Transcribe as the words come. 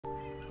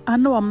I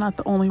know I'm not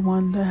the only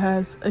one that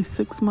has a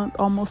 6-month,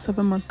 almost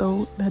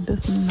 7-month-old that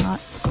does not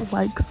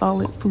like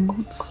solid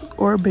foods,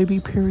 or a baby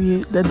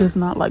period that does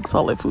not like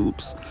solid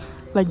foods.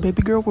 Like,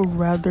 baby girl would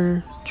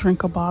rather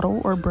drink a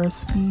bottle or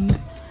breastfeed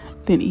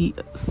than eat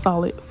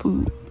solid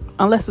food,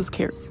 unless it's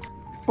carrots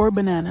or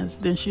bananas.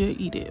 Then she'll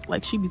eat it.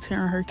 Like, she be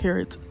tearing her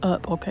carrots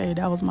up. Okay,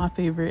 that was my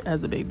favorite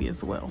as a baby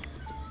as well.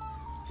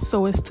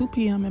 So it's 2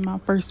 p.m. and my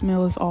first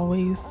meal is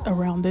always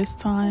around this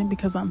time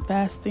because I'm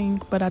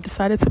fasting. But I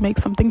decided to make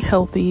something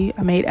healthy.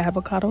 I made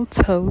avocado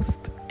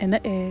toast and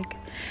an egg,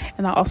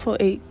 and I also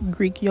ate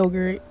Greek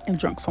yogurt and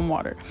drank some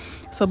water.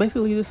 So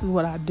basically, this is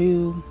what I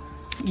do,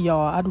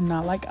 y'all. I do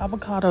not like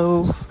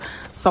avocados,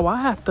 so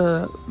I have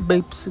to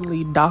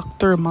basically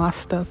doctor my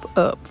stuff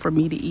up for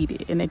me to eat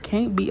it, and it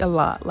can't be a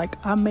lot.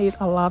 Like, I made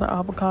a lot of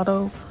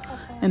avocado,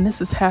 and this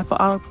is half an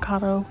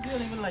avocado. You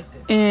don't even like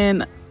this.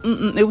 And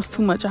it was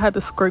too much. I had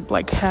to scrape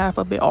like half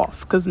of it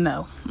off because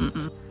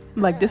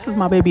like, this is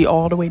my baby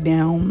all the way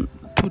down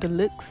to the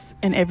lips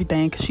and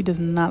everything, because she does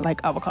not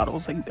like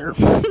avocados either.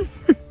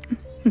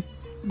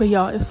 But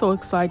y'all, it's so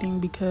exciting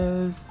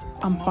because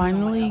I'm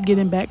finally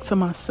getting back to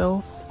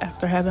myself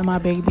after having my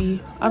baby.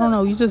 I don't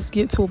know, you just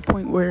get to a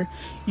point where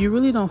you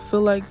really don't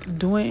feel like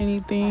doing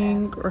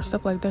anything or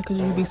stuff like that because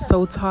you be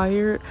so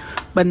tired.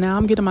 But now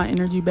I'm getting my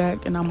energy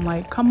back, and I'm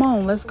like, come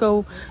on, let's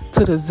go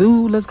to the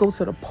zoo, let's go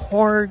to the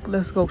park,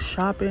 let's go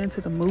shopping,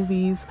 to the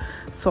movies.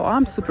 So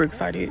I'm super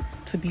excited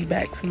to be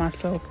back to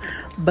myself.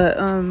 But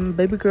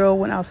baby girl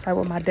went outside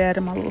with my dad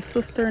and my little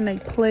sister, and they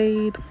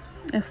played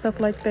and stuff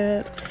like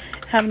that,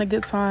 having a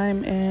good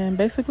time. And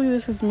basically,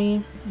 this is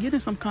me getting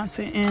some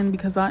content in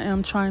because I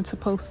am trying to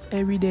post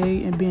every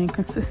day and being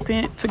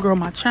consistent to grow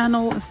my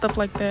channel and stuff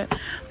like that.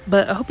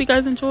 But I hope you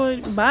guys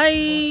enjoyed.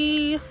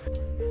 Bye.